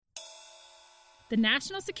The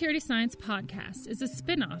National Security Science Podcast is a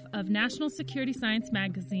spin-off of National Security Science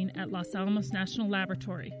Magazine at Los Alamos National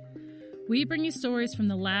Laboratory. We bring you stories from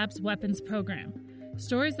the lab's weapons program,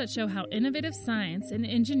 stories that show how innovative science and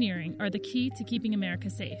engineering are the key to keeping America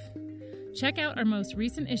safe. Check out our most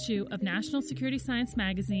recent issue of National Security Science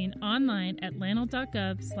Magazine online at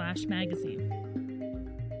lanel.gov/magazine.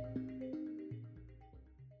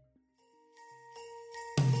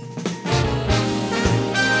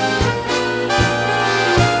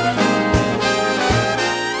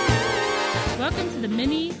 The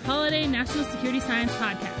Mini Holiday National Security Science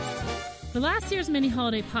Podcast. For last year's Mini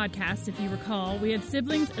Holiday Podcast, if you recall, we had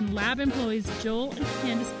siblings and lab employees Joel and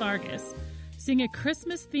Candace Vargas sing a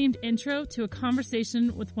Christmas-themed intro to a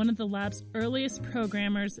conversation with one of the lab's earliest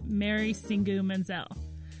programmers, Mary Singu Menzel.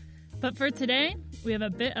 But for today, we have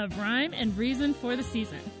a bit of rhyme and reason for the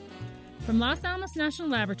season. From Los Alamos National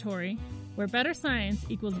Laboratory, where better science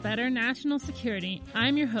equals better national security,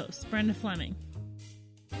 I'm your host, Brenda Fleming.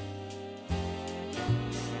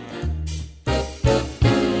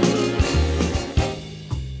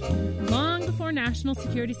 Before National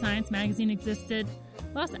Security Science Magazine existed,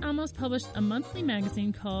 Los Alamos published a monthly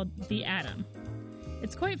magazine called The Atom.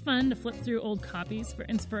 It's quite fun to flip through old copies for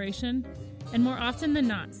inspiration, and more often than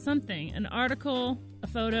not, something, an article, a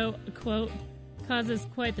photo, a quote, causes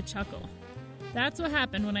quite the chuckle. That's what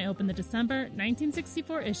happened when I opened the December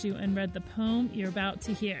 1964 issue and read the poem you're about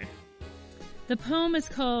to hear. The poem is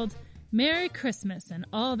called Merry Christmas and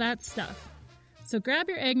All That Stuff. So grab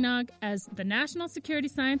your eggnog as the National Security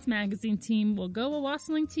Science Magazine team will go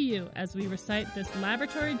a-wassailing to you as we recite this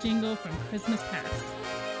laboratory jingle from Christmas past.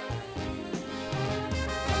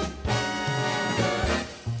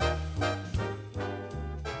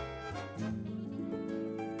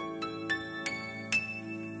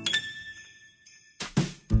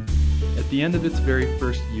 At the end of its very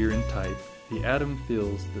first year in type, the Atom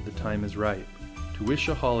feels that the time is ripe to wish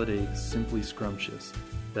a holiday simply scrumptious.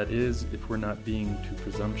 That is, if we're not being too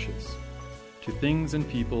presumptuous. To things and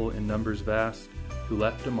people in numbers vast who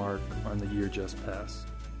left a mark on the year just past.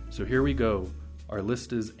 So here we go. Our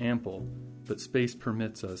list is ample, but space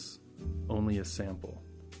permits us only a sample.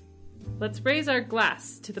 Let's raise our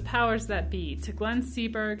glass to the powers that be, to Glenn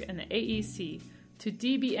Seaberg and the AEC, to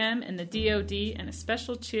DBM and the DoD, and a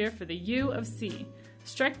special cheer for the U of C.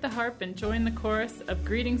 Strike the harp and join the chorus of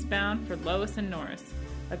greetings bound for Lois and Norris.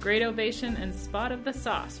 A great ovation and spot of the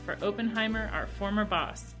sauce for Oppenheimer, our former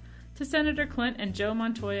boss. To Senator Clint and Joe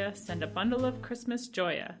Montoya, send a bundle of Christmas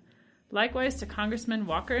joya. Likewise to Congressman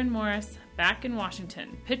Walker and Morris, back in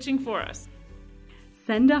Washington, pitching for us.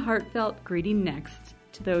 Send a heartfelt greeting next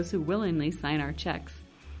to those who willingly sign our checks.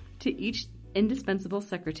 To each indispensable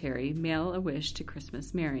secretary, mail a wish to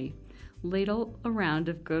Christmas Merry. Ladle a round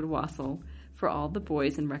of good wassail for all the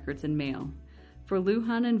boys in records and mail. For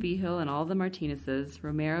Lujan and Vigil and all the Martinezes,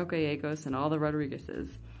 Romero Gallegos and all the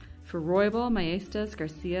Rodriguezes. For Roybal, Maestas,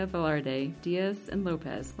 Garcia, Velarde, Diaz, and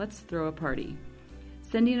Lopez, let's throw a party.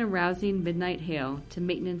 Sending a rousing midnight hail to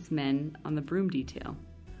maintenance men on the broom detail.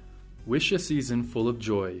 Wish a season full of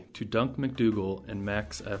joy to Dunk McDougal and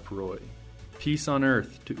Max F. Roy. Peace on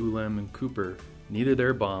earth to Ulam and Cooper, neither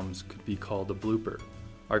their bombs could be called a blooper.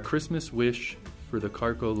 Our Christmas wish for the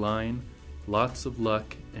Carco line, lots of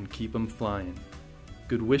luck and keep 'em flying.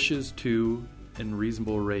 Good wishes to, and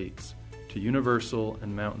reasonable rates, to Universal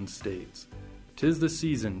and Mountain States. 'Tis the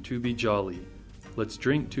season to be jolly. Let's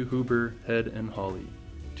drink to Huber, Head, and Holly.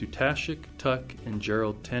 To Tashik, Tuck, and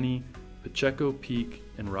Gerald Tenney, Pacheco, Peak,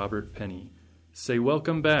 and Robert Penny. Say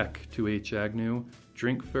welcome back to H. Agnew.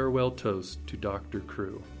 Drink farewell toast to Dr.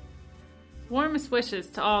 Crew. Warmest wishes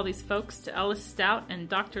to all these folks, to Ellis Stout and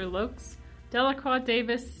Dr. Lokes, Delacroix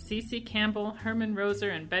Davis, C.C. Campbell, Herman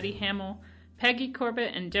Roser, and Betty Hamill, Peggy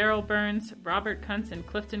Corbett and Darrell Burns, Robert Kuntz and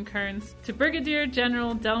Clifton Kearns, to Brigadier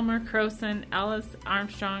General Delmer Croson, Alice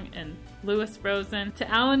Armstrong and Louis Rosen, to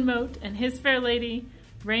Alan Moat and his fair lady,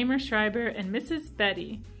 Raymer Schreiber and Mrs.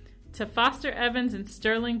 Betty, to Foster Evans and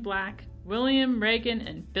Sterling Black, William Reagan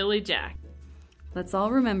and Billy Jack. Let's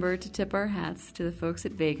all remember to tip our hats to the folks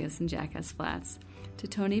at Vegas and Jackass Flats, to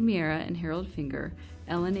Tony Miera and Harold Finger,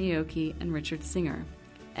 Ellen Aoki and Richard Singer,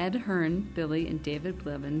 Ed Hearn, Billy and David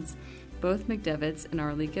Blevins, both McDevitt's and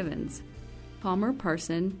Arlie Givens, Palmer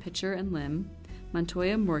Parson, Pitcher and Lim,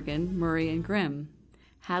 Montoya Morgan, Murray and Grimm,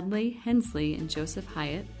 Hadley, Hensley and Joseph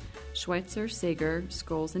Hyatt, Schweitzer, Sager,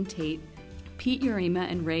 Scholes and Tate, Pete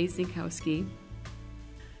Urema and Ray Zinkowski,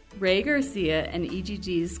 Ray Garcia and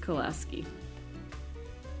EGG's Kolaski.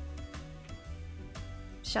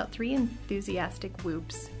 Shout 3 enthusiastic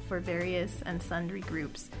whoops for various and sundry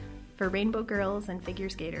groups, for rainbow girls and figure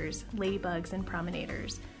skaters, ladybugs and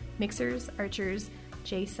promenaders, mixers, archers,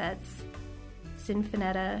 J-sets,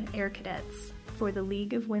 Sinfonetta Air Cadets, for the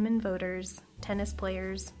League of Women Voters, tennis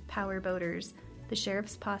players, power boaters, the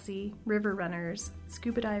Sheriff's Posse, river runners,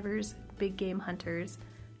 scuba divers, big game hunters,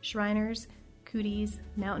 Shriners, cooties,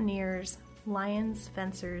 mountaineers, lions,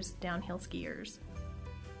 fencers, downhill skiers.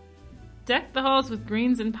 Deck the halls with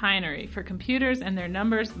greens and pinery, for computers and their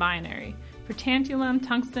numbers binary, for tantalum,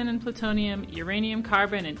 tungsten and plutonium, uranium,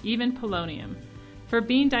 carbon, and even polonium, for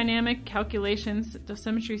beam dynamic calculations,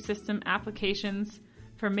 dosimetry system applications,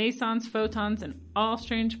 for mesons, photons, and all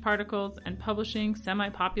strange particles, and publishing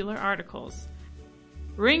semi-popular articles.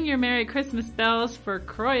 Ring your Merry Christmas bells for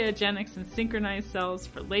cryogenics and synchronized cells,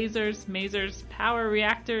 for lasers, masers, power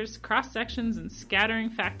reactors, cross-sections, and scattering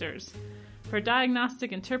factors, for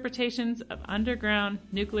diagnostic interpretations of underground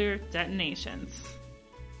nuclear detonations.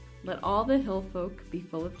 Let all the hill folk be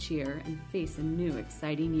full of cheer and face a new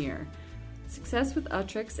exciting year. Success with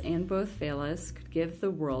Utrex and both fail us could give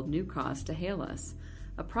the world new cause to hail us.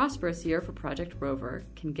 A prosperous year for Project Rover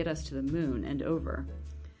can get us to the moon and over.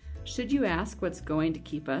 Should you ask what's going to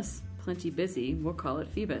keep us plenty busy, we'll call it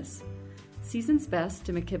Phoebus. Season's best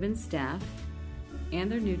to McKibben's staff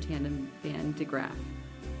and their new tandem band DeGraff.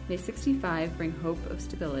 May 65 bring hope of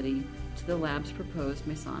stability to the lab's proposed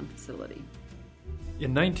Meson facility.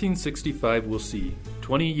 In 1965 we'll see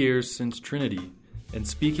 20 years since Trinity, and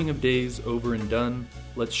speaking of days over and done,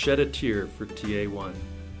 let's shed a tear for TA1.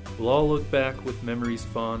 We'll all look back with memories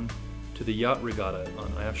fond to the yacht regatta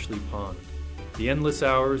on Ashley Pond, the endless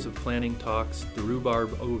hours of planning talks, the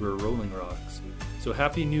rhubarb over Rolling Rocks. So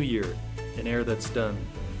Happy New Year, an air that's done.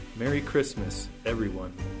 Merry Christmas,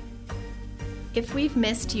 everyone. If we've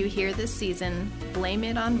missed you here this season, blame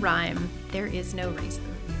it on rhyme. There is no reason.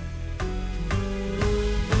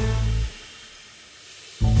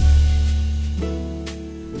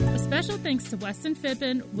 A special thanks to Weston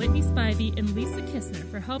Fibbin, Whitney Spivey, and Lisa Kistner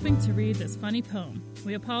for helping to read this funny poem.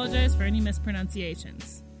 We apologize for any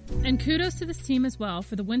mispronunciations. And kudos to this team as well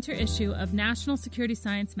for the winter issue of National Security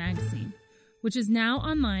Science Magazine, which is now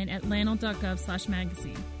online at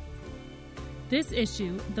lanel.gov/magazine. This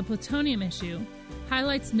issue, the Plutonium issue,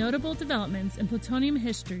 highlights notable developments in plutonium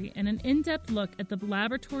history and an in-depth look at the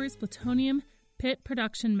laboratory's plutonium pit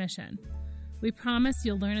production mission. We promise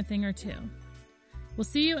you'll learn a thing or two. We'll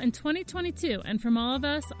see you in 2022, and from all of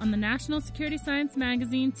us on the National Security Science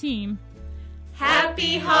Magazine team,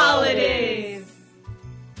 Happy Holidays!